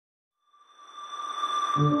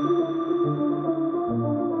This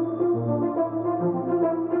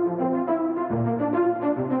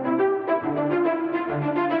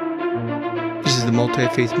is the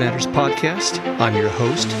Multi-Faith Matters podcast. I'm your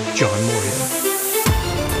host, John Moorhead.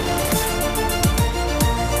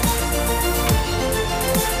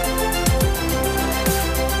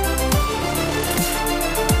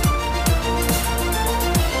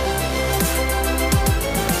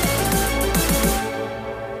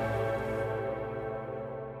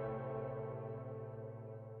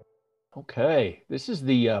 Okay, this is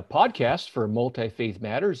the podcast for Multi-Faith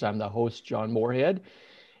Matters. I'm the host, John Moorhead.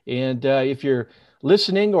 And if you're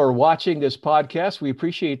listening or watching this podcast, we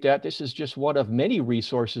appreciate that. This is just one of many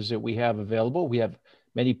resources that we have available. We have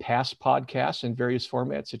many past podcasts in various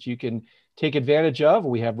formats that you can take advantage of.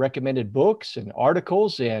 We have recommended books and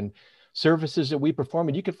articles and services that we perform.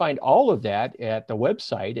 And you can find all of that at the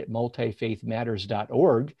website at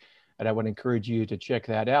multifaithmatters.org. And I would encourage you to check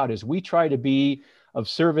that out as we try to be of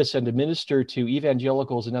service and to minister to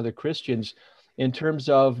evangelicals and other Christians in terms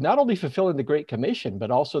of not only fulfilling the Great Commission, but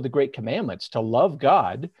also the Great Commandments to love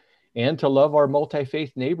God and to love our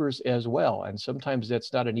multi-faith neighbors as well. And sometimes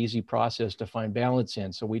that's not an easy process to find balance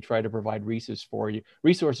in. So we try to provide resources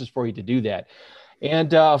for you to do that.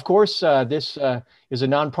 And of course, this is a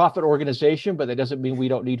nonprofit organization, but that doesn't mean we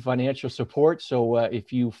don't need financial support. So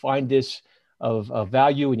if you find this of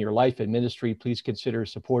value in your life and ministry, please consider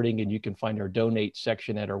supporting, and you can find our donate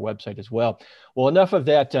section at our website as well. Well, enough of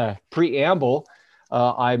that preamble.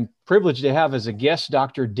 I'm privileged to have as a guest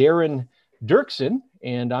Dr. Darren Dirksen,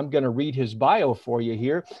 and I'm going to read his bio for you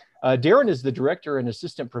here. Darren is the director and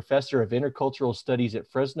assistant professor of intercultural studies at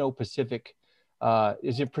Fresno Pacific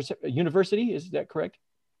University. Is that correct?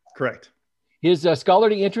 Correct. His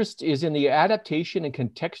scholarly interest is in the adaptation and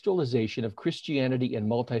contextualization of Christianity in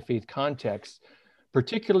multi-faith contexts,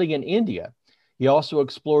 particularly in India. He also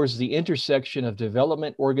explores the intersection of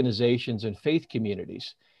development organizations and faith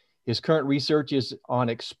communities. His current research is on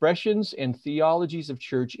expressions and theologies of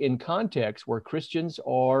church in contexts where Christians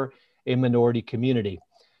are a minority community.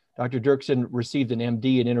 Dr. Dirksen received an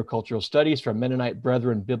MD in intercultural studies from Mennonite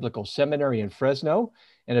Brethren Biblical Seminary in Fresno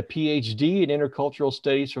and a PhD in intercultural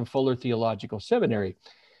studies from Fuller Theological Seminary.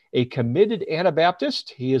 A committed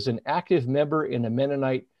Anabaptist, he is an active member in the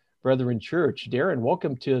Mennonite Brethren Church. Darren,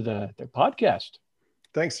 welcome to the podcast.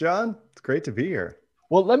 Thanks, John. It's great to be here.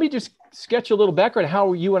 Well, let me just sketch a little background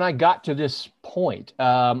how you and I got to this point.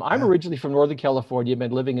 I'm originally from Northern California,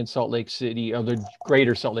 been living in Salt Lake City, or the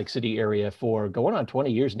greater Salt Lake City area for going on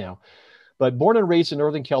 20 years now. But born and raised in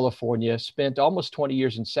Northern California, spent almost 20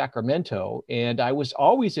 years in Sacramento, and I was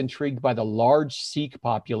always intrigued by the large Sikh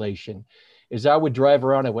population. As I would drive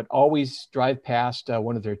around, I would always drive past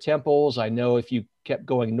one of their temples. I know if you kept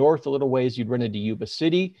going north a little ways, you'd run into Yuba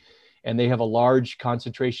City, and they have a large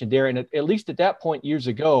concentration there. And at least at that point years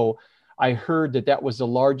ago, I heard that that was the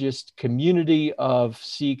largest community of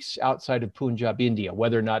Sikhs outside of Punjab, India.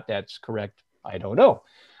 Whether or not that's correct, I don't know.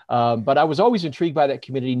 But I was always intrigued by that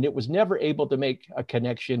community and it was never able to make a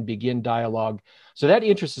connection, begin dialogue. So that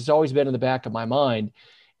interest has always been in the back of my mind.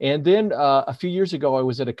 And then a few years ago, I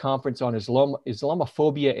was at a conference on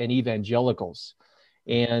Islamophobia and evangelicals.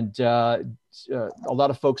 And a lot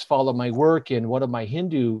of folks follow my work. And one of my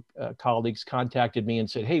Hindu colleagues contacted me and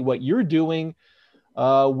said, hey, what you're doing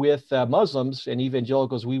with Muslims and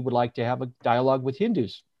evangelicals, we would like to have a dialogue with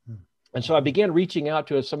Hindus. And so I began reaching out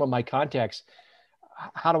to some of my contacts.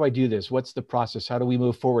 How do I do this? What's the process? How do we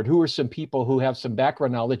move forward? Who are some people who have some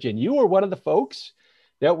background knowledge? And you were one of the folks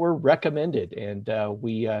that were recommended. And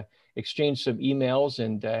we exchanged some emails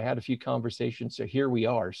and had a few conversations. So here we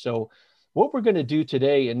are. So what we're going to do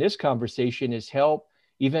today in this conversation is help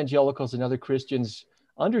evangelicals and other Christians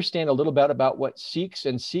understand a little bit about what Sikhs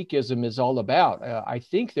and Sikhism is all about. I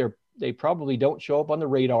think they probably don't show up on the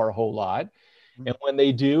radar a whole lot. And when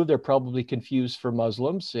they do, they're probably confused for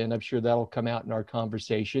Muslims. And I'm sure that'll come out in our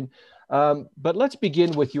conversation. But let's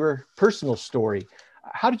begin with your personal story.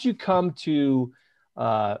 How did you come to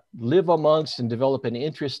live amongst and develop an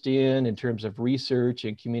interest in terms of research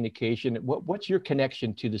and communication? What's your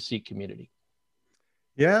connection to the Sikh community?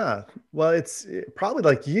 Yeah, well, it's probably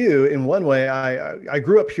like you in one way. I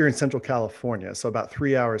grew up here in Central California, so about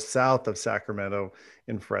 3 hours south of Sacramento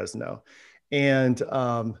in Fresno. And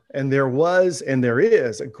there was, and there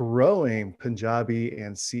is a growing Punjabi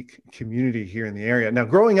and Sikh community here in the area. Now,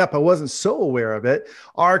 growing up, I wasn't so aware of it.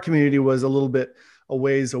 Our community was a little bit a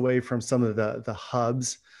ways away from some of the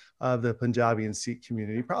hubs of the Punjabi and Sikh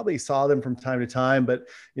community. Probably saw them from time to time, but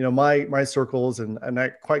you know, my circles and I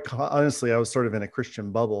quite honestly, I was sort of in a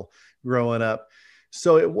Christian bubble growing up.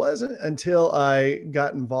 So it wasn't until I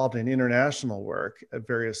got involved in international work of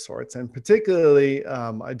various sorts, and particularly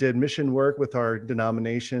I did mission work with our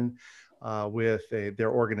denomination, with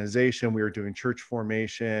their organization. We were doing church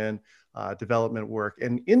formation, development work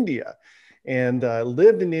in India, and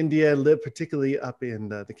lived in India, lived particularly up in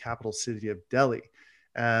the capital city of Delhi.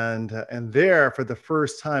 And there, for the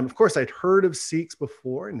first time, of course, I'd heard of Sikhs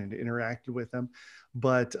before and had interacted with them,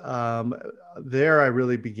 but there I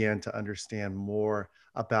really began to understand more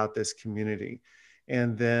about this community,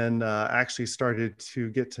 and then actually started to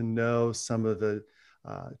get to know some of the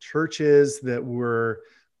churches that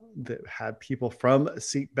had people from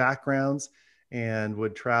Sikh backgrounds, and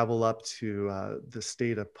would travel up to the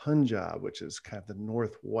state of Punjab, which is kind of the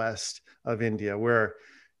northwest of India, where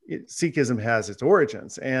Sikhism has its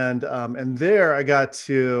origins. And there I got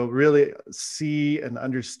to really see and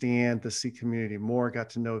understand the Sikh community more, got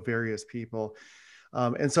to know various people.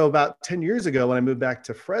 And so about 10 years ago, when I moved back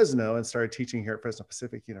to Fresno and started teaching here at Fresno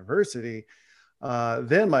Pacific University,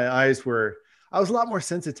 then I was a lot more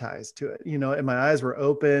sensitized to it, and my eyes were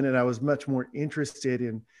open, and I was much more interested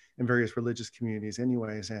in various religious communities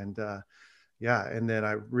anyways. And and then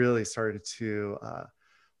I really started to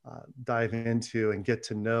dive into and get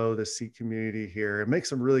to know the Sikh community here and make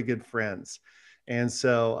some really good friends. And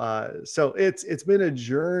so it's been a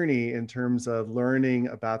journey in terms of learning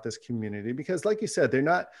about this community, because like you said, they're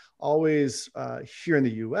not always here in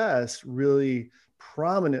the US really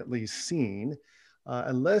prominently seen,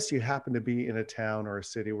 unless you happen to be in a town or a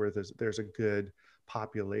city where there's a good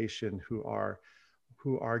population who are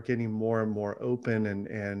getting more and more open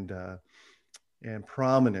and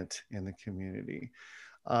prominent in the community.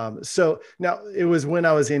 So now it was when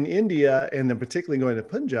I was in India, and then particularly going to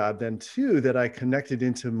Punjab then too, that I connected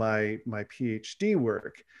into my PhD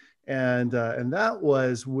work. And that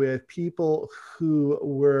was with people who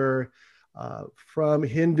were from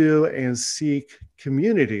Hindu and Sikh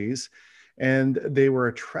communities, and they were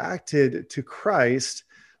attracted to Christ,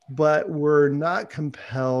 but were not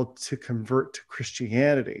compelled to convert to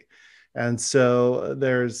Christianity. And so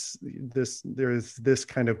there's this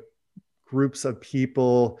kind of groups of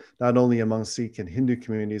people, not only among Sikh and Hindu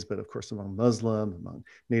communities, but of course among Muslim, among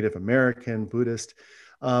Native American, Buddhist,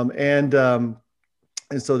 and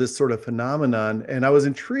so this sort of phenomenon. And I was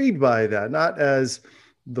intrigued by that, not as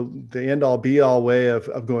the end all be all way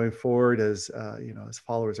of going forward as as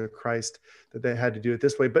followers of Christ, that they had to do it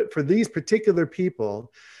this way, but for these particular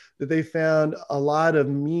people, that they found a lot of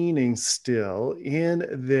meaning still in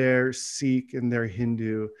their Sikh and their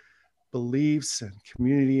Hindu beliefs and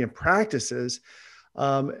community and practices.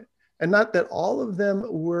 And not that all of them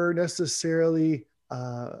were necessarily,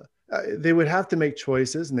 they would have to make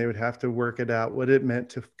choices and they would have to work it out, what it meant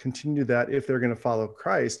to continue that if they're going to follow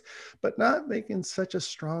Christ, but not making such a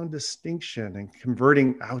strong distinction and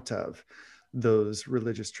converting out of those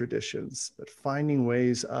religious traditions, but finding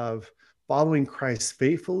ways of following Christ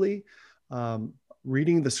faithfully,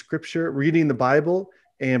 reading the scripture, reading the Bible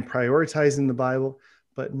and prioritizing the Bible,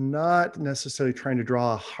 but not necessarily trying to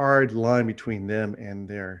draw a hard line between them and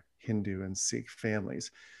their Hindu and Sikh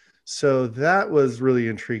families. So that was really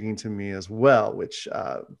intriguing to me as well, which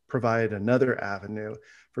provided another avenue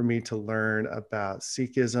for me to learn about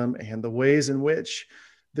Sikhism and the ways in which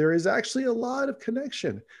there is actually a lot of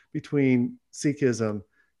connection between Sikhism,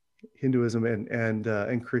 Hinduism,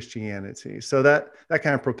 and Christianity. So that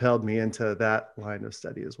kind of propelled me into that line of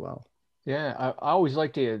study as well. Yeah, I always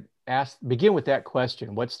like to begin with that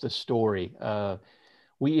question. What's the story?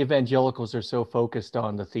 We evangelicals are so focused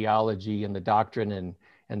on the theology and the doctrine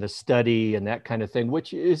and the study and that kind of thing,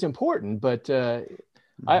 which is important. But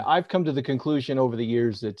I've come to the conclusion over the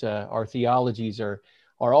years that our theologies are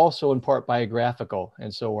also in part biographical.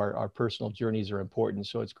 And so our personal journeys are important.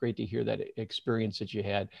 So it's great to hear that experience that you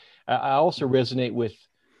had. I also resonate with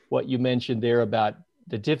what you mentioned there about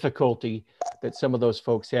the difficulty that some of those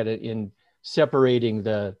folks had in separating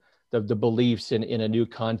the beliefs in a new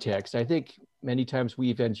context. I think many times we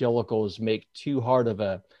evangelicals make too hard of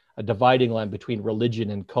a dividing line between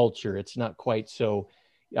religion and culture. It's not quite so.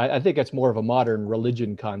 I think that's more of a modern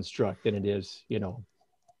religion construct than it is,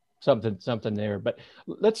 something there. But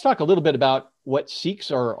let's talk a little bit about what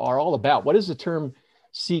Sikhs are all about. What does the term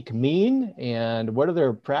Sikh mean, and what are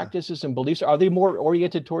their practices and beliefs? Are they more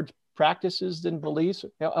oriented towards practices than beliefs?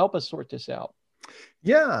 Help us sort this out.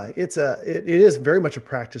 Yeah, it is very much a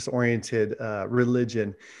practice-oriented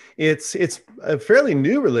religion. It's a fairly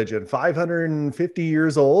new religion, 550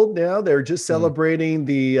 years old now. They're just celebrating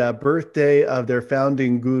the birthday of their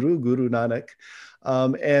founding guru, Guru Nanak,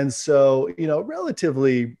 and so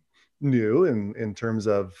relatively new in terms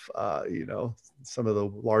of some of the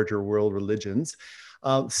larger world religions.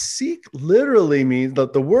 Sikh literally means,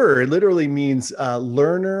 the word literally means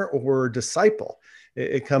learner or disciple.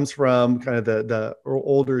 It comes from kind of the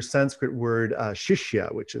older Sanskrit word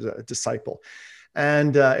shishya, which is a disciple.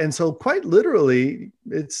 And so quite literally,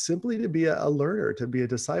 it's simply to be a learner, to be a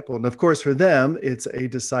disciple. And of course, for them, it's a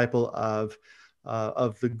disciple of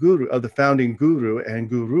the guru, of the founding guru and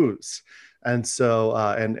gurus. And so,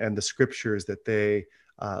 and the scriptures that they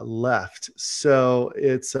left. So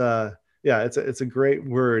it's a great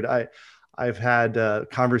word. I've had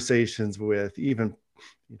conversations with even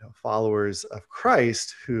followers of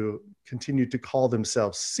Christ who continue to call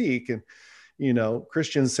themselves Sikh, and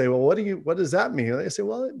Christians say, well, what does that mean? And they say,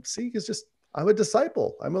 well, Sikh is just, I'm a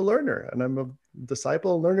disciple, I'm a learner, and I'm a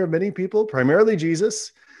disciple and learner of many people, primarily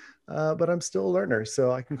Jesus, but I'm still a learner,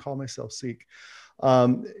 so I can call myself Sikh.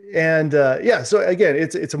 So again,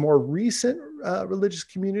 it's a more recent religious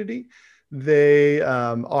community. They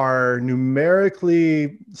are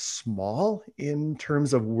numerically small in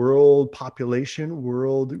terms of world population,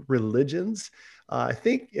 world religions. I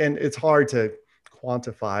think, and it's hard to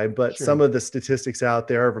quantify, but Sure. some of the statistics out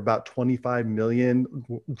there of about 25 million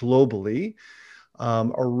globally.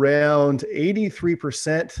 Around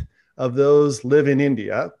 83% of those live in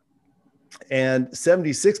India, and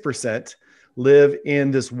 76% live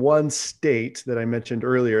in this one state that I mentioned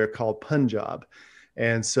earlier called Punjab.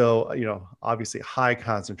 And so, obviously high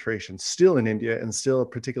concentration still in India, and still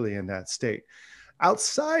particularly in that state.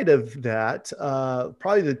 Outside of that,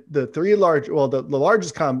 probably the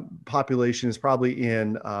largest population is probably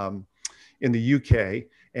in the UK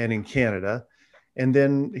and in Canada. And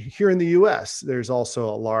then here in the US, there's also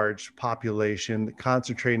a large population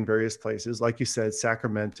concentrated in various places, like you said,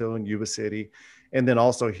 Sacramento and Yuba City, and then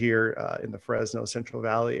also here in the Fresno Central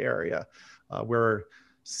Valley area, where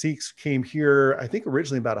Sikhs came here, I think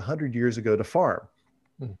originally about 100 years ago to farm.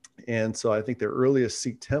 And so I think their earliest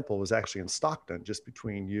Sikh temple was actually in Stockton, just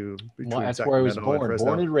between That's Sacramento where I was and born, Fresno.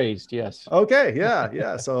 born and raised. Yes. Okay.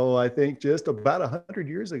 Yeah. So I think just about 100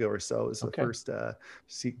 years ago or so is the first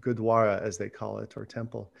Sikh Gurdwara, as they call it, or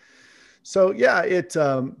temple. So yeah, it's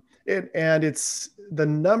the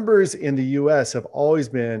numbers in the U.S. have always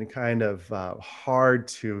been kind of hard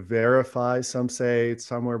to verify. Some say it's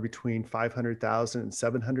somewhere between 500,000 and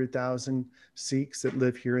 700,000 Sikhs that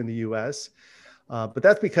live here in the U.S. But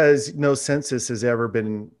that's because no census has ever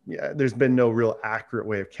been, there's been no real accurate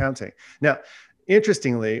way of counting. Now,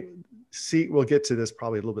 interestingly, we'll get to this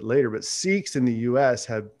probably a little bit later, but Sikhs in the US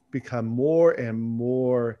have become more and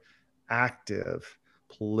more active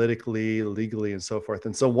politically, legally, and so forth.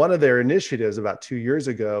 And so one of their initiatives about 2 years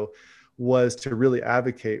ago was to really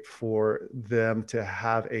advocate for them to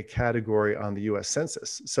have a category on the US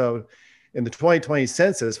Census. So in the 2020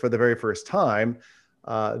 census, for the very first time,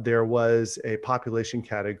 there was a population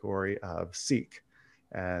category of Sikh.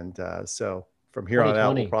 And so from here on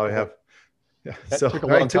out, we'll probably have, took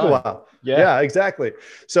a while. Yeah, exactly.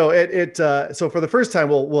 So so for the first time,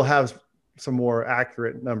 we'll have some more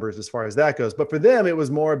accurate numbers as far as that goes. But for them, it was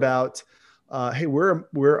more about, hey,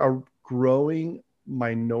 we're a growing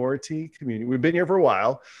minority community. We've been here for a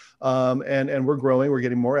while, and we're growing, we're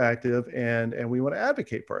getting more active, and we want to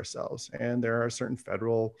advocate for ourselves. And there are certain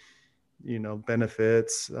federal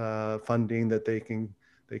benefits, funding that they can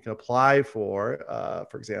apply for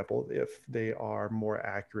example, if they are more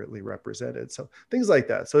accurately represented. So things like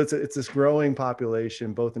that. So it's this growing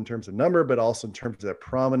population, both in terms of number, but also in terms of their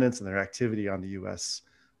prominence and their activity on the U.S.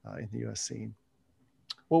 In the U.S. scene.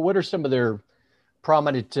 Well, what are some of their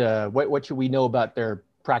prominent? What should we know about their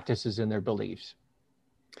practices and their beliefs?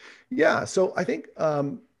 Yeah. So I think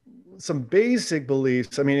some basic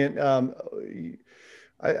beliefs. I mean,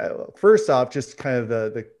 first off, just kind of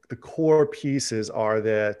the core pieces are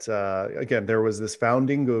that, again, there was this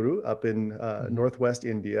founding guru up in Northwest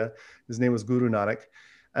India. His name was Guru Nanak.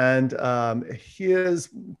 And his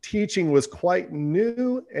teaching was quite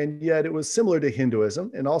new, and yet it was similar to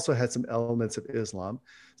Hinduism and also had some elements of Islam.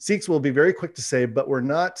 Sikhs will be very quick to say, but we're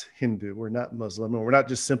not Hindu, we're not Muslim, and we're not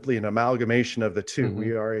just simply an amalgamation of the two.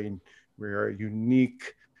 We are a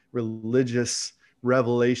unique religious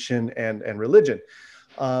revelation and religion.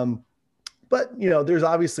 But there's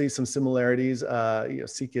obviously some similarities.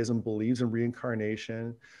 Sikhism believes in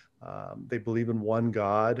reincarnation. They believe in one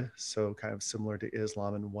God, so kind of similar to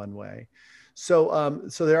Islam in one way. So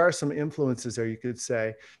there are some influences there, you could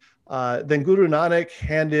say. Then Guru Nanak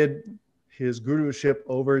handed his guruship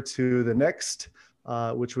over to the next,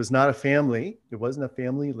 which was not a family. It wasn't a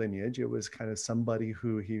family lineage. It was kind of somebody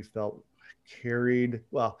who he felt carried,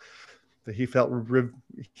 well, that he felt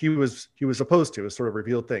he was supposed to, a sort of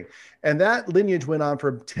revealed thing. And that lineage went on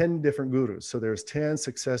for 10 different gurus. So there's 10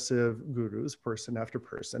 successive gurus, person after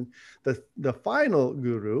person. The final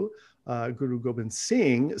guru, Guru Gobind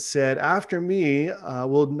Singh, said, after me, there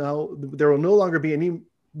will no longer be any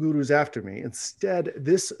gurus after me. Instead,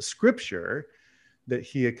 this scripture that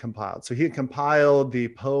he had compiled. So he had compiled the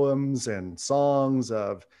poems and songs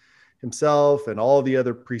of himself and all the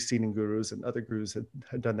other preceding gurus, and other gurus had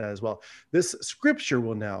done that as well. This scripture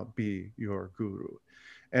will now be your guru.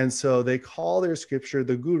 And so they call their scripture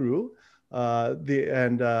the guru, they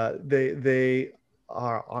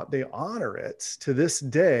honor it to this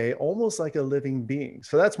day, almost like a living being.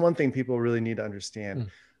 So that's one thing people really need to understand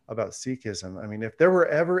about Sikhism. I mean, if there were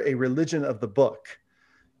ever a religion of the book,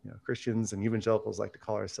 Christians and evangelicals like to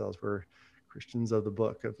call ourselves, we're Christians of the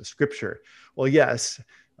book, of the scripture. Well, yes,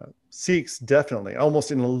 Sikhs definitely,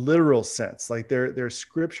 almost in a literal sense, like their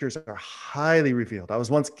scriptures are highly revealed. I was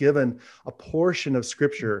once given a portion of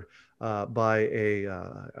scripture by a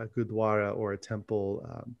gurdwara or a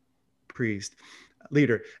temple priest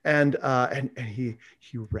leader, and he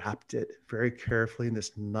wrapped it very carefully in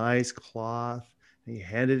this nice cloth, and he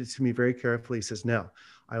handed it to me very carefully. He says, "Now,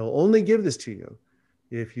 I will only give this to you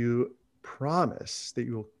if you promise that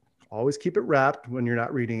you will always keep it wrapped when you're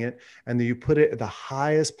not reading it, and that you put it at the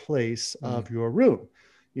highest place of your room,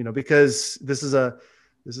 because this is a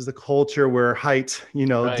culture where height,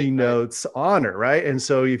 denotes honor, right? And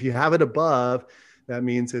so if you have it above, that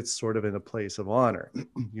means it's sort of in a place of honor.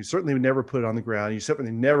 You certainly would never put it on the ground. You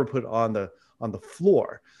certainly never put it on the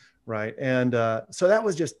floor, right? And so that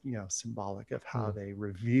was just, symbolic of how they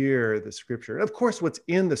revere the scripture. And of course, what's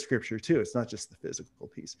in the scripture too. It's not just the physical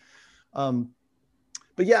piece.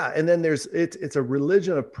 But yeah, and then it's a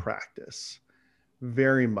religion of practice,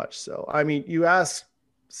 very much so. I mean, you ask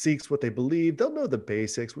Sikhs what they believe, they'll know the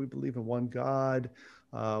basics. We believe in one God.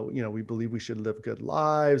 We believe we should live good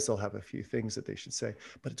lives. They'll have a few things that they should say,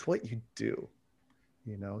 but it's what you do.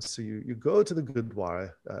 So you go to the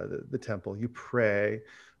Gurdwara, the temple, you pray,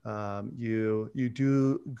 you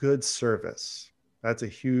do good service. That's a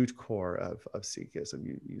huge core of Sikhism.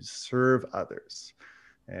 You serve others.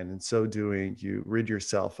 And in so doing, you rid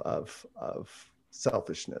yourself of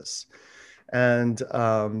selfishness. And,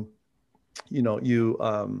 you're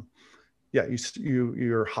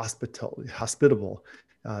hospitable.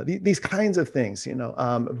 These kinds of things,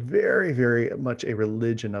 very, very much a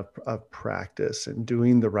religion of practice and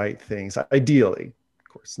doing the right things. Ideally, of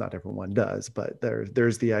course, not everyone does, but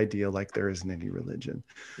there's the ideal, like there isn't any religion.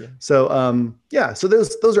 Yeah. So, so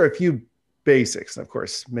those are a few basics, and of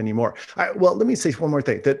course, many more. Well, let me say one more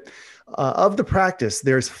thing, that of the practice,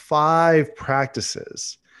 there's 5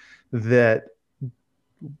 practices that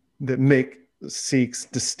make Sikhs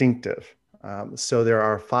distinctive. So there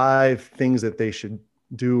are 5 things that they should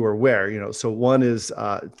do or wear. So one is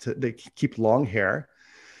they keep long hair,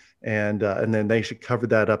 and then they should cover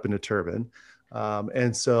that up in a turban.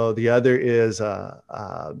 And so the other is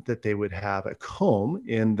that they would have a comb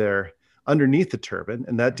underneath the turban,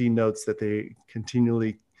 and that denotes that they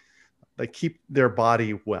continually keep their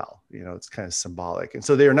body well. It's kind of symbolic. And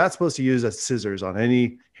so they are not supposed to use scissors on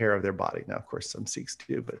any hair of their body. Now, of course, some Sikhs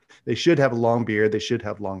do, but they should have a long beard. They should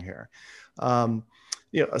have long hair. A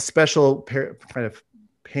special kind of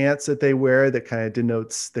pants that they wear that kind of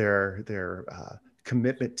denotes their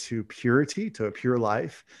commitment to purity, to a pure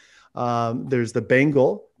life. There's the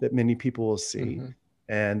bangle that many people will see. Mm-hmm.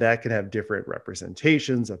 And that can have different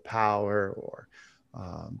representations of power, or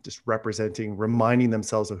just reminding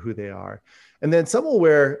themselves of who they are. And then some will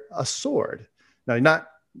wear a sword. Now, not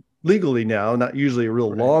legally now, not usually a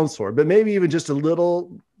real long sword, but maybe even just a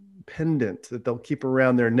little pendant that they'll keep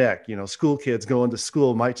around their neck. School kids going to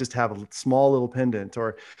school might just have a small little pendant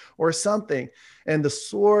or something. And the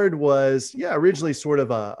sword was, originally sort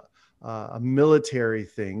of a military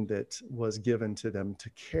thing that was given to them to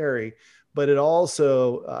carry. But it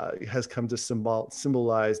also has come to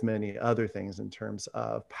symbolize many other things in terms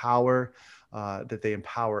of power, that they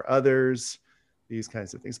empower others, these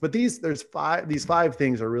kinds of things. But these 5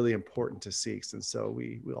 things are really important to Sikhs, and so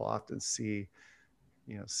we'll often see,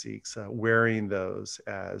 Sikhs wearing those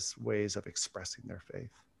as ways of expressing their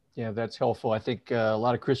faith. Yeah, that's helpful. I think a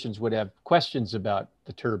lot of Christians would have questions about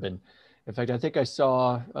the turban. In fact, I think I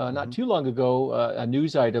saw not too long ago a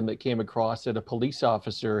news item that came across that a police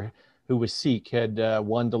officer who was Sikh had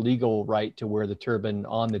won the legal right to wear the turban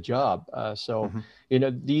on the job.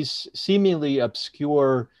 These seemingly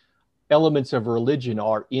obscure elements of religion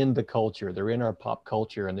are in the culture. They're in our pop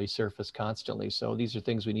culture, and they surface constantly. So these are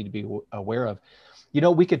things we need to be aware of.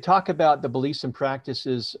 We could talk about the beliefs and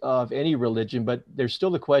practices of any religion, but there's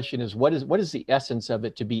still the question is what is the essence of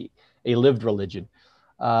it to be a lived religion?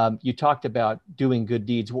 You talked about doing good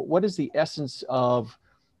deeds. What is the essence of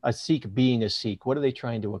a Sikh being a Sikh? What are they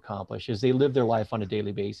trying to accomplish as they live their life on a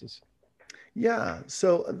daily basis? Yeah.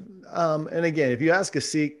 So, and again, if you ask a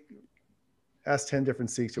Sikh, ask 10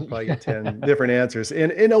 different Sikhs, you'll probably get 10 different answers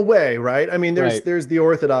in a way, right? I mean, Right, there's the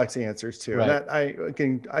orthodox answers too. And right.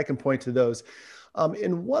 that I can point to those.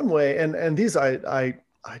 In one way, and these I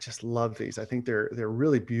just love these. I think they're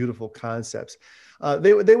really beautiful concepts.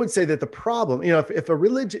 They would say that the problem, if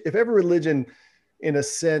every religion, in a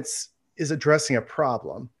sense, is addressing a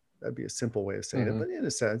problem, that'd be a simple way of saying it, Hmm. but in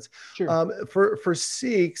a sense, Sure. for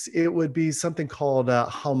Sikhs, it would be something called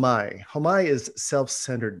Hamai. Hamai is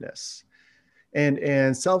self-centeredness,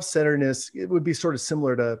 and self-centeredness. It would be sort of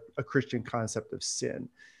similar to a Christian concept of sin.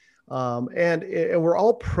 And we're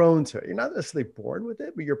all prone to it. You're not necessarily born with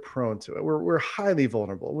it, but you're prone to it. We're highly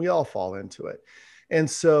vulnerable. We all fall into it. And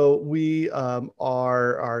so we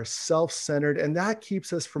are self-centered, and that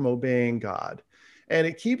keeps us from obeying God. And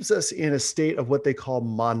it keeps us in a state of what they call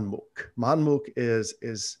manmuk. Manmuk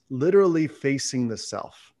is literally facing the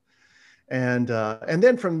self. And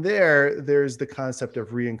then from there, there's the concept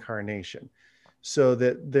of reincarnation. So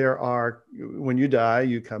that when you die,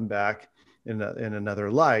 you come back in another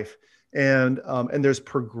life, and there's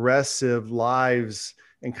progressive lives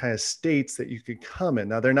and kind of states that you could come in.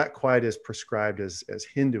 Now they're not quite as prescribed as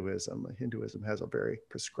Hinduism. Hinduism has a very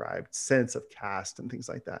prescribed sense of caste and things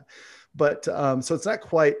like that, but so it's not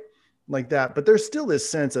quite like that. But there's still this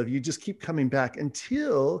sense of you just keep coming back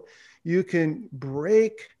until you can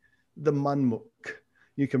break the manmuk.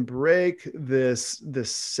 You can break this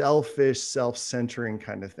selfish, self-centering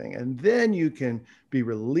kind of thing, and then you can be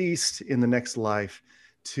released in the next life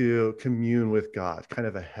to commune with God, kind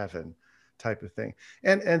of a heaven type of thing.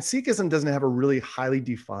 And Sikhism doesn't have a really highly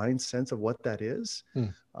defined sense of what that is. Hmm.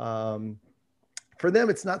 For them,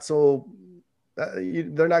 it's not so.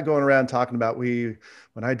 They're not going around talking about when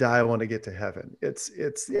I die, I want to get to heaven. It's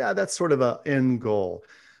yeah, that's sort of an end goal,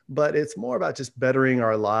 but it's more about just bettering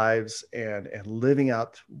our lives and living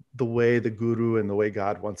out the way the guru and the way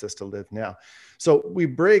God wants us to live now. So we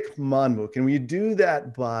break manmuk, and we do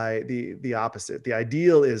that by the opposite. The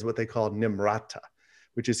ideal is what they call nimrata,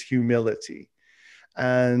 which is humility.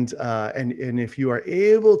 And if you are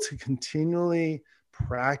able to continually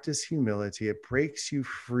practice humility, it breaks you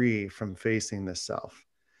free from facing the self.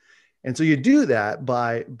 And so you do that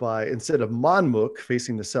by instead of manmuk,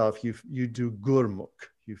 facing the self, you do gurmuk,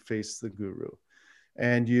 you face the guru,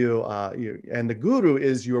 and and the guru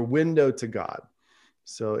is your window to God.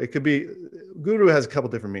 So it could be, guru has a couple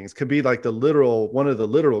different meanings. It could be like one of the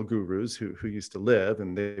literal gurus who used to live,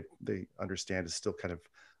 and they understand is still kind of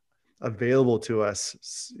available to us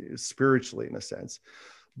spiritually in a sense.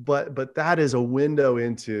 But that is a window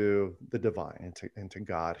into the divine, into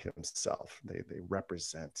God himself. They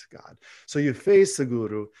represent God. So you face the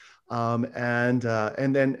guru, and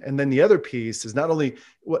then the other piece is not only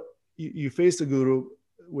what you face the guru,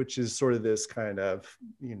 which is sort of this kind of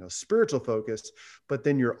spiritual focus, but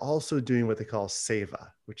then you're also doing what they call seva,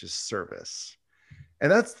 which is service, and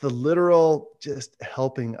that's the literal just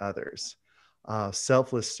helping others,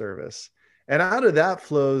 selfless service. And out of that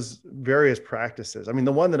flows various practices. I mean,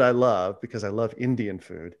 the one that I love, because I love Indian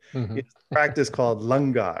food, Hmm. is a practice called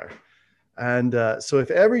langar. And so if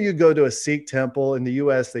ever you go to a Sikh temple in the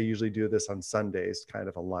US, they usually do this on Sundays, kind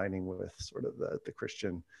of aligning with sort of the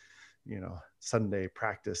Christian, Sunday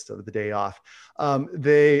practice of the day off.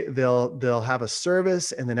 They'll have a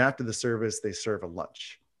service, and then after the service, they serve a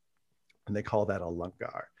lunch, and they call that a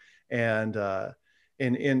langar. And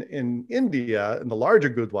in India, in the larger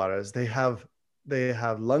gurdwaras, they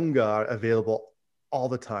have langar available all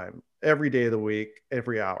the time, every day of the week,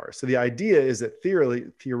 every hour. So the idea is that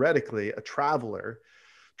theoretically, a traveler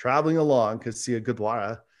traveling along could see a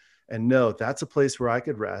gurdwara and know that's a place where I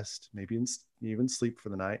could rest, maybe even sleep for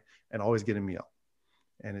the night, and always get a meal.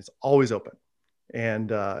 And it's always open. And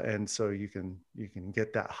so you can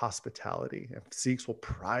get that hospitality, and Sikhs will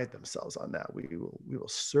pride themselves on that. We will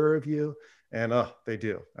serve you, and they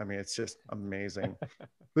do. I mean, it's just amazing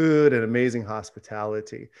food and amazing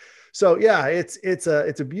hospitality. So yeah, it's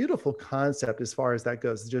a beautiful concept as far as that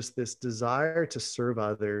goes. Just this desire to serve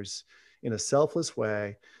others in a selfless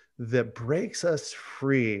way that breaks us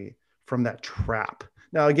free from that trap.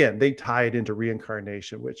 Now, again, they tie it into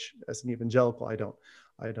reincarnation, which as an evangelical, I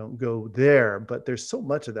don't go there, but there's so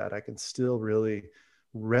much of that I can still really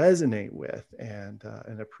resonate with and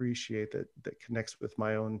appreciate that connects with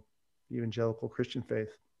my own evangelical Christian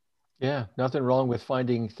faith. Yeah, nothing wrong with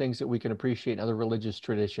finding things that we can appreciate in other religious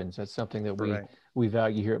traditions. That's something that we Right. we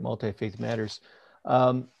value here at Multi Faith Matters.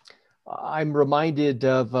 Um, I'm reminded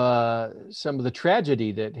of some of the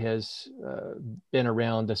tragedy that has been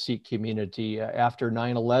around the Sikh community after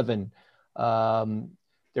 9/11. Um,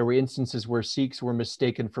 there were instances where Sikhs were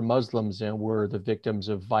mistaken for Muslims and were the victims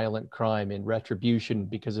of violent crime and retribution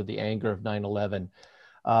because of the anger of 9/11.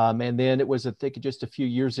 And then it was, I think, just a few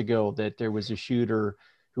years ago that there was a shooter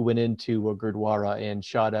who went into a Gurdwara and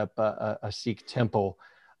shot up a Sikh temple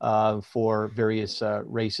for various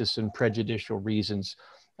racist and prejudicial reasons.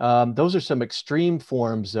 Those are some extreme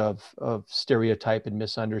forms of stereotype and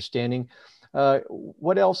misunderstanding.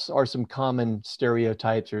 What else are some common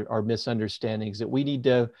stereotypes or misunderstandings that we need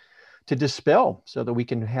to dispel so that we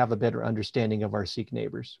can have a better understanding of our Sikh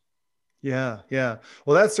neighbors? Yeah, yeah.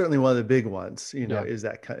 Well, that's certainly one of the big ones, Yeah. is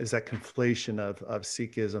that conflation of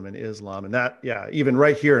Sikhism and Islam. And that, yeah, even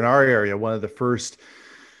right here in our area, one of the first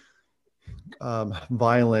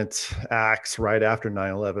violent acts right after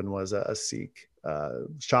 9/11 was a Sikh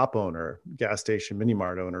shop owner, gas station, mini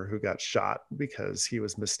mart owner who got shot because he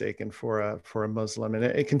was mistaken for a Muslim. And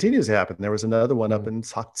it continues to happen. There was another one up Mm. in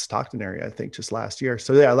Stockton area, I think, just last year.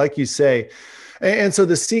 So yeah, like you say, and so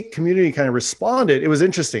the Sikh community kind of responded. It was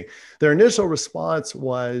interesting. Their initial response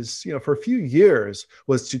was, for a few years,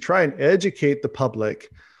 was to try and educate the public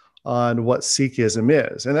on what Sikhism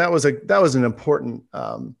is, and that was an important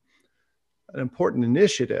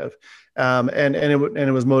initiative, and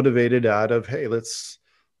it was motivated out of, hey, let's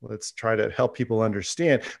try to help people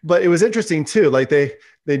understand. But it was interesting too, like they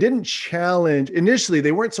didn't challenge initially.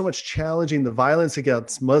 They weren't so much challenging the violence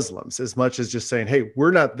against Muslims as much as just saying, hey, we're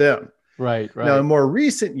not them. Right, Now, right. in more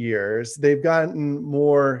recent years, they've gotten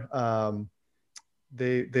more.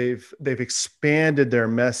 They've expanded their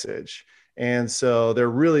message, and so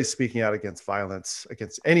they're really speaking out against violence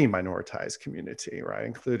against any minoritized community, right,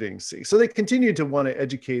 including Sikhs. So they continue to want to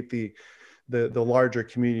educate the larger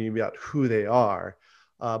community about who they are,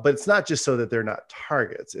 but it's not just so that they're not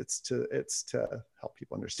targets. It's to help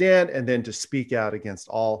people understand, and then to speak out against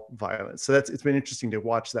all violence. So it's been interesting to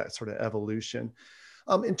watch that sort of evolution.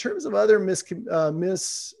 In terms of other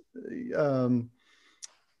um,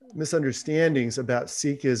 misunderstandings about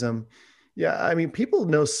Sikhism, yeah, I mean, people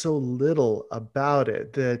know so little about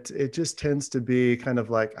it that it just tends to be kind of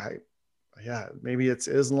like, yeah, maybe it's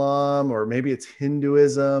Islam or maybe it's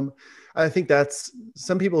Hinduism. I think that's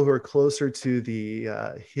some people who are closer to the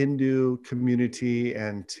Hindu community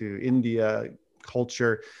and to India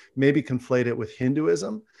culture maybe conflate it with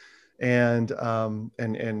Hinduism, and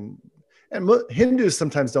Hindus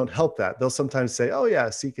sometimes don't help that. They'll sometimes say, "Oh yeah,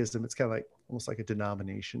 Sikhism." It's kind of like almost like a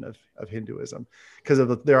denomination of Hinduism because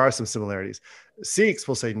there are some similarities. Sikhs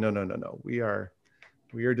will say, "No, no, no, no. We are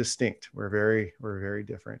distinct. We're very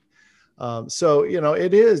different." So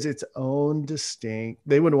it is its own distinct.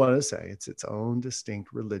 They would want to say it's its own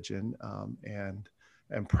distinct religion,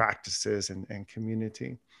 and practices and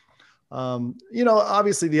community.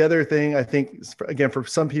 Obviously the other thing I think, again, for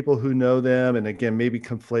some people who know them, and again, maybe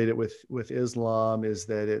conflate it with Islam, is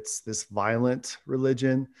that it's this violent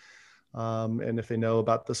religion. And if they know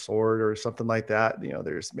about the sword or something like that,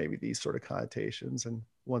 there's maybe these sort of connotations. And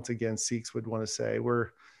once again, Sikhs would want to say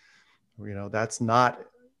that's not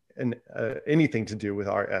anything to do with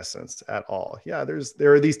our essence at all. Yeah,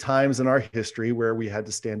 there are these times in our history where we had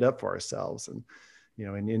to stand up for ourselves, and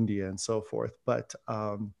in India and so forth. But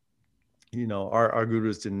our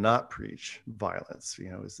gurus did not preach violence.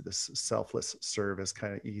 It's this selfless service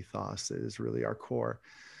kind of ethos that is really our core.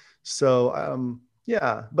 So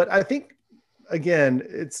yeah, but I think again,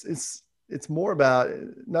 it's more about,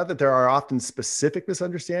 not that there are often specific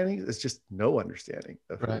misunderstandings, it's just no understanding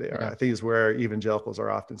of who Right. they are. Yeah. I think is where evangelicals are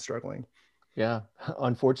often struggling. Yeah,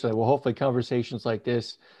 unfortunately. Well, hopefully conversations like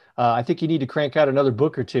this, I think you need to crank out another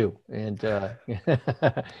book or two and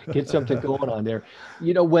get something going on there.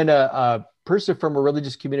 When a person from a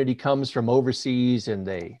religious community comes from overseas and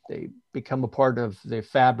they become a part of the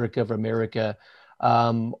fabric of America,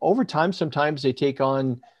 over time, sometimes they take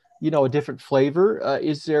on, a different flavor.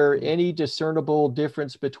 Is there any discernible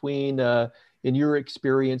difference between in your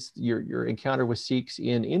experience, your encounter with Sikhs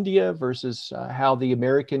in India versus how the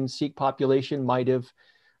American Sikh population might have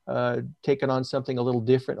taken on something a little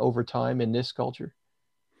different over time in this culture?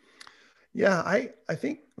 Yeah, I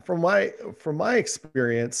think from my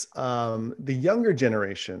experience, the younger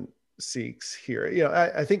generation Sikhs here,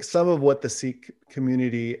 I think some of what the Sikh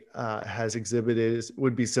community has exhibited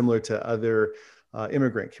would be similar to other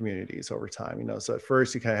immigrant communities over time. So at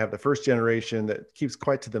first you kind of have the first generation that keeps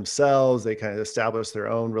quite to themselves. They kind of establish their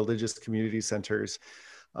own religious community centers.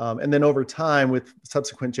 And then over time, with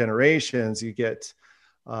subsequent generations, you get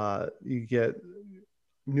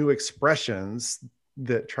new expressions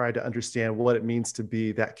that try to understand what it means to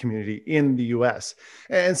be that community in the U.S.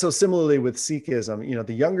 And so similarly with Sikhism,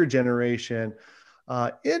 the younger generation,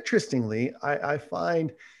 interestingly, I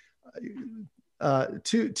find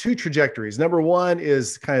two trajectories. Number one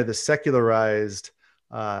is kind of the secularized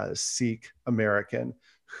Sikh American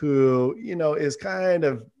who, is kind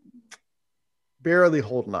of barely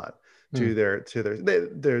holding on to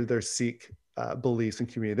their Sikh beliefs and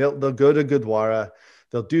community. They'll go to Gurdwara,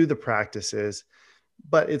 they'll do the practices,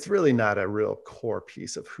 but it's really not a real core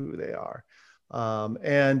piece of who they are.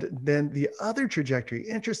 And then the other trajectory,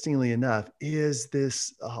 interestingly enough, is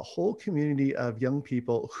this whole community of young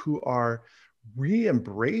people who are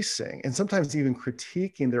re-embracing and sometimes even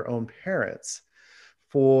critiquing their own parents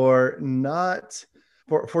for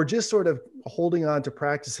just sort of holding on to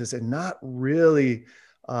practices and not really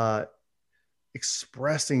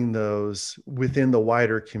expressing those within the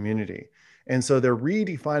wider community. And so they're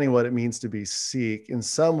redefining what it means to be Sikh in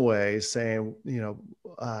some ways, saying,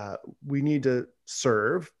 we need to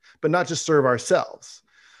serve, but not just serve ourselves.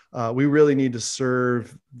 We really need to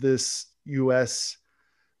serve this U.S.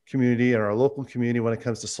 community and our local community when it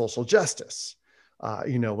comes to social justice,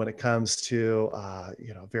 when it comes to,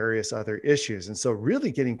 various other issues. And so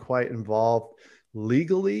really getting quite involved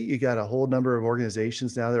legally. You got a whole number of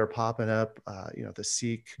organizations now that are popping up. The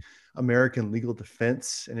Sikh American Legal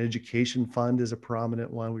Defense and Education Fund is a prominent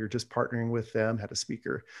one. We were just partnering with them, had a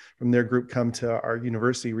speaker from their group come to our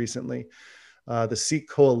university recently. The Sikh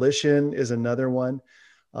Coalition is another one.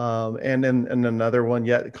 And another one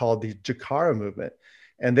yet called the Jakara Movement.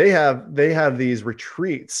 And they have these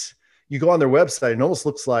retreats. You go on their website, and it almost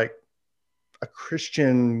looks like a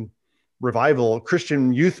Christian revival,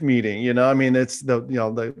 Christian youth meeting. It's the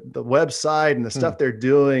website and the stuff they're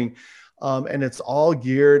doing. And it's all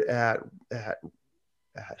geared at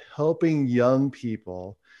helping young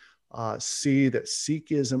people see that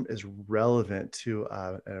Sikhism is relevant to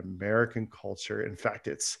an American culture. In fact,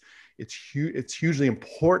 it's hugely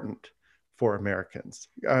important for Americans,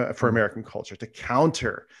 for American culture, to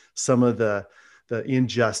counter some of the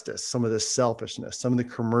injustice, some of the selfishness, some of the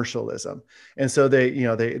commercialism. And so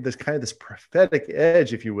there's kind of this prophetic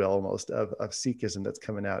edge, if you will, almost of Sikhism that's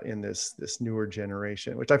coming out in this newer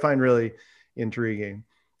generation, which I find really intriguing.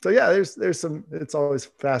 So yeah, there's some, it's always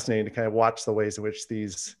fascinating to kind of watch the ways in which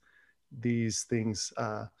these things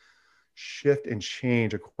shift and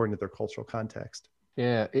change according to their cultural context.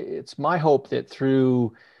 Yeah, it's my hope that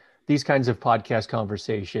through these kinds of podcast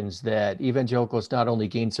conversations that evangelicals not only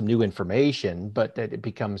gain some new information, but that it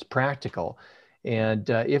becomes practical. And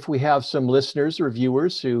if we have some listeners or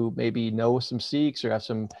viewers who maybe know some Sikhs or have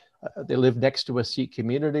they live next to a Sikh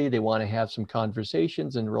community, they want to have some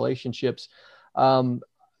conversations and relationships,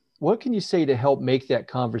 what can you say to help make that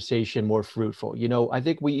conversation more fruitful? I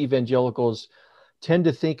think we evangelicals tend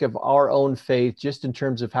to think of our own faith just in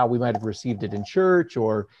terms of how we might have received it in church,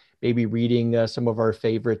 or maybe reading some of our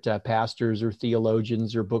favorite pastors or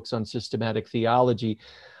theologians or books on systematic theology.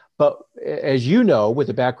 But as you know,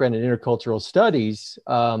 with a background in intercultural studies,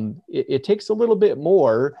 it takes a little bit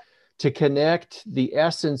more to connect the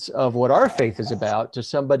essence of what our faith is about to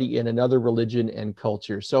somebody in another religion and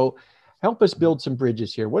culture. So help us build some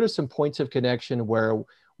bridges here. What are some points of connection where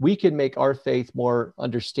we can make our faith more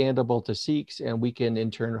understandable to Sikhs, and we can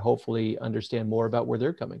in turn hopefully understand more about where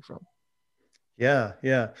they're coming from? Yeah.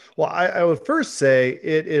 Well, I would first say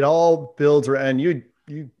it all builds around, and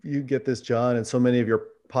you get this, John, and so many of your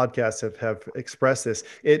podcasts have expressed this.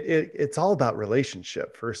 It's all about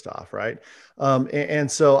relationship, first off, right? And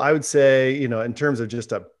so I would say, in terms of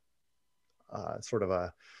just a sort of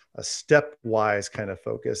a stepwise kind of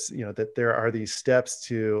focus, that there are these steps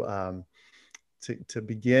to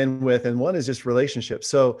begin with. And one is just relationships.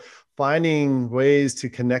 So finding ways to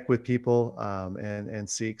connect with people and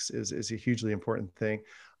Sikhs is a hugely important thing.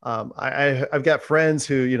 I've got friends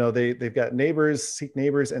who, they've got neighbors, Sikh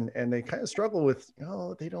neighbors, and they kind of struggle with,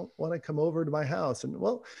 they don't want to come over to my house. And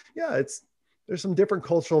well, yeah, there's some different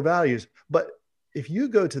cultural values, but if you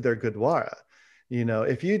go to their Gurdwara,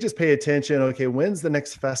 if you just pay attention, okay, when's the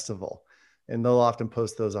next festival? And they'll often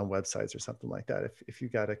post those on websites or something like that. If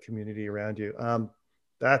you've got a community around you,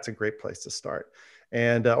 that's a great place to start.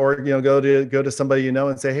 And or go to somebody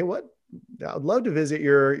and say, hey, I'd love to visit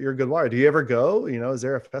your Gurdwara. Do you ever go? Is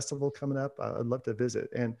there a festival coming up? I'd love to visit.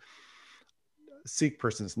 And a Sikh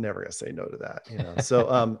person's never gonna say no to that.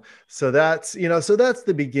 So that's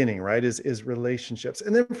the beginning, right? Is relationships,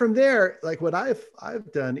 and then from there, like what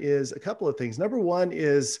I've done is a couple of things. Number one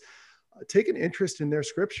is take an interest in their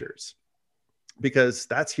scriptures. because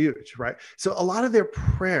that's huge, right? So a lot of their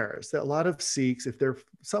prayers, that a lot of Sikhs, if they're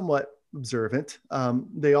somewhat observant,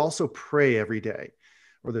 they also pray every day,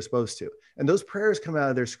 or they're supposed to. And those prayers come out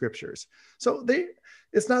of their scriptures. So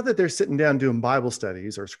it's not that they're sitting down doing Bible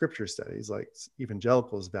studies or scripture studies like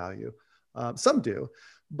evangelicals value. Some do,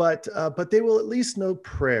 but they will at least know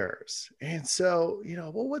prayers. And so,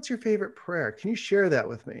 well, what's your favorite prayer? Can you share that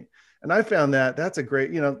with me? And I found that that's a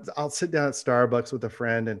great, I'll sit down at Starbucks with a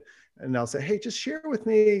friend and I'll say, hey, just share with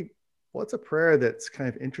me what's a prayer that's kind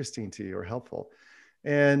of interesting to you or helpful.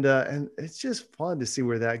 And it's just fun to see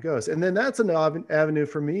where that goes. And then that's an avenue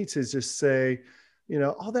for me to just say,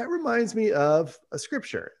 oh, that reminds me of a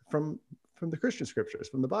scripture from the Christian scriptures,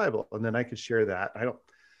 from the Bible. And then I could share that. I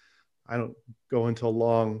don't go into a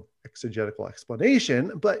long exegetical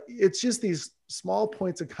explanation, but it's just these small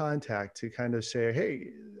points of contact to kind of say, hey,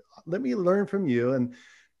 let me learn from you. And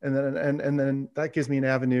then that gives me an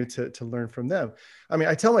avenue to learn from them. I mean,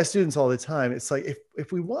 I tell my students all the time, it's like,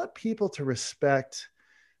 if we want people to respect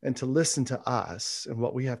and to listen to us and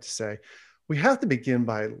what we have to say, we have to begin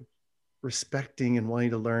by respecting and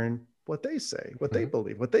wanting to learn what they say, what they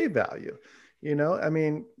believe, what they value. I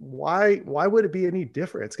mean, why would it be any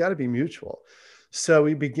different? It's got to be mutual. So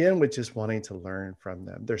we begin with just wanting to learn from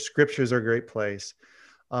them. Their scriptures are a great place.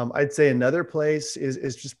 I'd say another place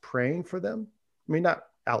is just praying for them. I mean, not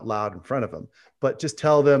out loud in front of them, but just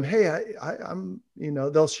tell them, hey, I'm,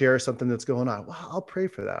 they'll share something that's going on. Well, I'll pray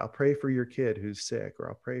for that. I'll pray for your kid who's sick, or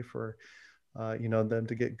I'll pray for, them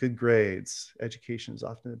to get good grades. Education is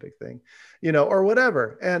often a big thing, or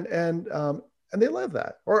whatever. And they love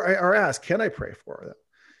that. Or ask, can I pray for them?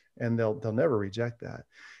 And they'll never reject that.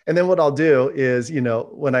 And then what I'll do is,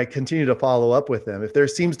 when I continue to follow up with them, if there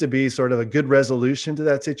seems to be sort of a good resolution to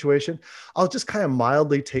that situation, I'll just kind of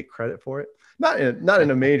mildly take credit for it. Not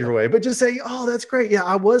in a major way, but just say, oh, that's great. Yeah,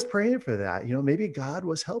 I was praying for that. Maybe God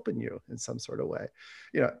was helping you in some sort of way.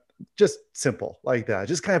 Just simple like that.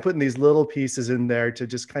 Just kind of putting these little pieces in there to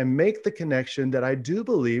just kind of make the connection that I do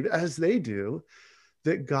believe, as they do,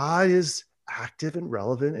 that God is active and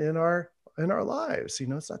relevant in our lives.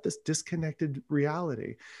 It's not this disconnected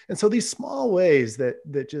reality. And so these small ways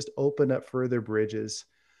that just open up further bridges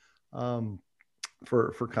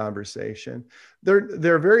for conversation.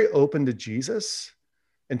 They're very open to Jesus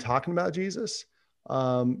and talking about Jesus.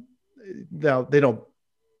 Now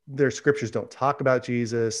their scriptures don't talk about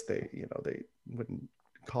Jesus. They wouldn't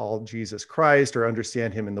call Jesus Christ or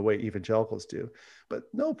understand him in the way evangelicals do, but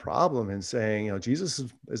no problem in saying, Jesus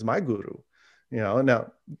is my guru.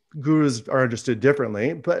 Now gurus are understood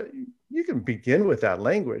differently, but you can begin with that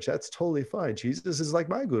language. That's totally fine. Jesus is like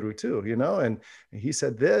my guru too, and he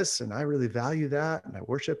said this, and I really value that. And I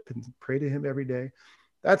worship and pray to him every day.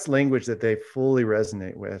 That's language that they fully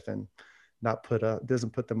resonate with and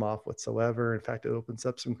doesn't put them off whatsoever. In fact, it opens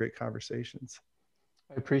up some great conversations.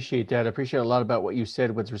 I appreciate that. I appreciate a lot about what you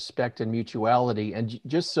said with respect and mutuality. And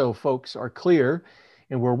just so folks are clear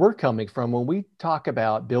and where we're coming from, when we talk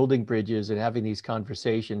about building bridges and having these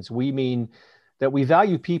conversations, we mean that we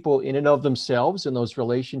value people in and of themselves in those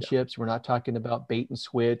relationships. Yeah. We're not talking about bait and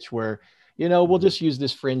switch where, we'll just use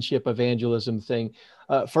this friendship evangelism thing.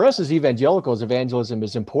 For us as evangelicals, evangelism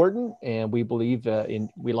is important, and we believe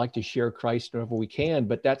we like to share Christ whenever we can,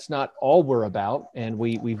 but that's not all we're about. And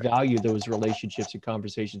we value those relationships and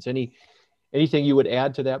conversations. Anything you would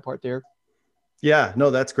add to that part there? Yeah, no,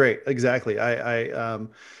 that's great. Exactly. When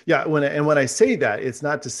I say that, it's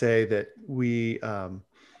not to say that we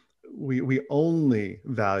only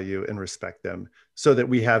value and respect them so that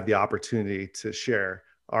we have the opportunity to share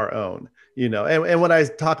our own, and when I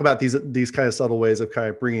talk about these kind of subtle ways of kind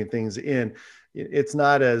of bringing things in, it's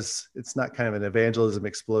not kind of an evangelism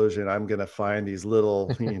explosion. I'm going to find these little,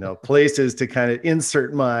 places to kind of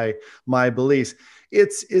insert my beliefs.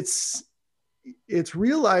 It's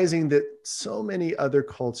realizing that so many other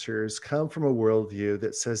cultures come from a worldview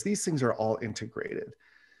that says these things are all integrated.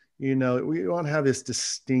 We don't have this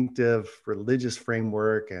distinctive religious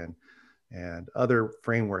framework and other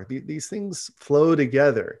framework. These things flow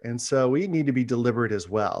together. And so we need to be deliberate as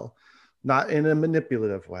well, not in a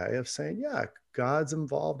manipulative way of saying, yeah, God's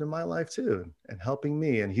involved in my life too, and helping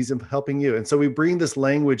me, and he's helping you. And so we bring this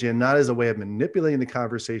language in, not as a way of manipulating the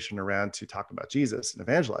conversation around to talk about Jesus and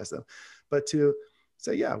evangelize them, but to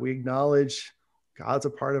say, yeah, we acknowledge God's a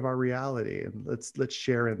part of our reality, and let's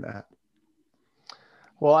share in that.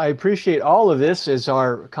 Well, I appreciate all of this as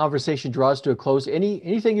our conversation draws to a close.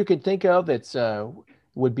 Anything you can think of that's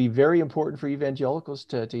would be very important for evangelicals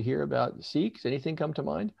to hear about Sikhs? Anything come to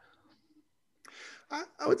mind?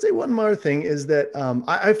 I would say one more thing is that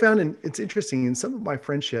I found, and it's interesting, in some of my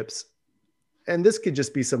friendships, and this could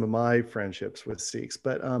just be some of my friendships with Sikhs,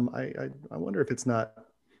 but I wonder if it's not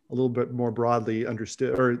a little bit more broadly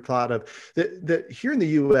understood or thought of that here in the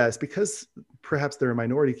U.S., because perhaps they're a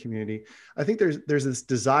minority community. I think there's this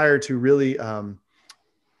desire to really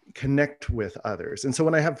connect with others, and so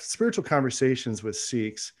when I have spiritual conversations with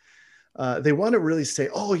Sikhs, they want to really say,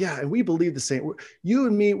 "Oh yeah, and we believe the same. You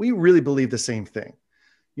and me, we really believe the same thing."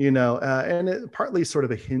 And it partly sort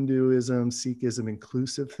of a Hinduism, Sikhism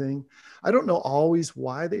inclusive thing. I don't know always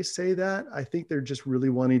why they say that. I think they're just really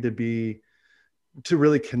wanting to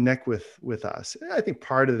really connect with us. And I think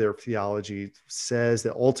part of their theology says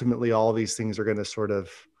that ultimately all these things are going to sort of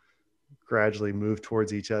gradually move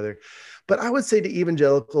towards each other. But I would say to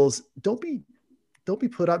evangelicals, don't be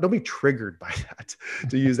put out, don't be triggered by that,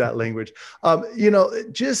 to use that language.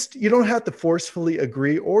 Just, you don't have to forcefully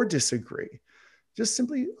agree or disagree. Just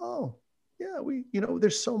simply, oh, yeah,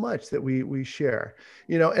 there's so much that we share,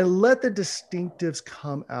 and let the distinctives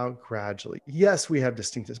come out gradually. Yes, we have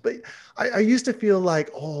distinctives, but I used to feel like,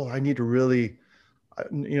 oh, I need to really,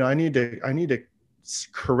 I need to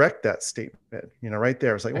correct that statement, right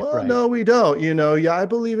there. It's like, well, Right. no, we don't, yeah, I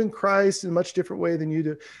believe in Christ in a much different way than you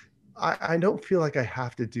do. I don't feel like I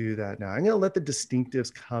have to do that now. I'm going to let the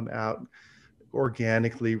distinctives come out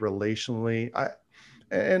organically, relationally.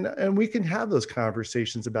 And we can have those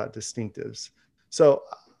conversations about distinctives. So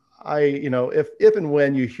if and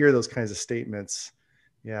when you hear those kinds of statements,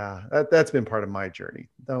 yeah, that's been part of my journey.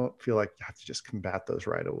 Don't feel like you have to just combat those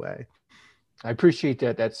right away. I appreciate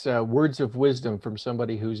that. That's words of wisdom from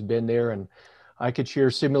somebody who's been there, and I could share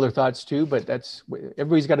similar thoughts too. But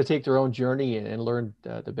everybody's got to take their own journey and learn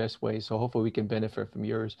the best way. So hopefully we can benefit from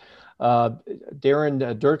yours.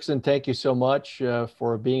 Darren Dirksen, thank you so much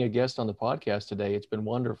for being a guest on the podcast today. It's been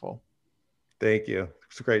wonderful. Thank you.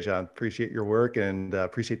 It's great, John. Appreciate your work and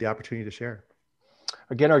appreciate the opportunity to share.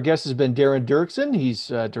 Again, our guest has been Darren Dirksen. He's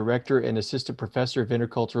director and assistant professor of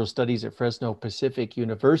intercultural studies at Fresno Pacific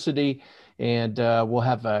University. And we'll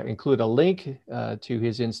have include a link to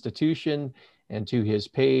his institution and to his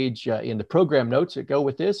page in the program notes that go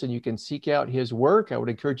with this. And you can seek out his work. I would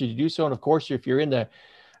encourage you to do so. And of course, if you're in the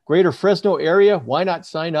greater Fresno area, why not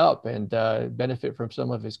sign up and benefit from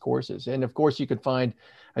some of his courses? And of course, you can find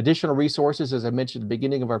additional resources, as I mentioned at the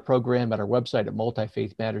beginning of our program, at our website at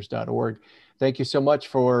multifaithmatters.org. Thank you so much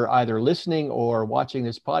for either listening or watching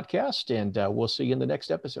this podcast, and we'll see you in the next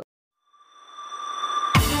episode.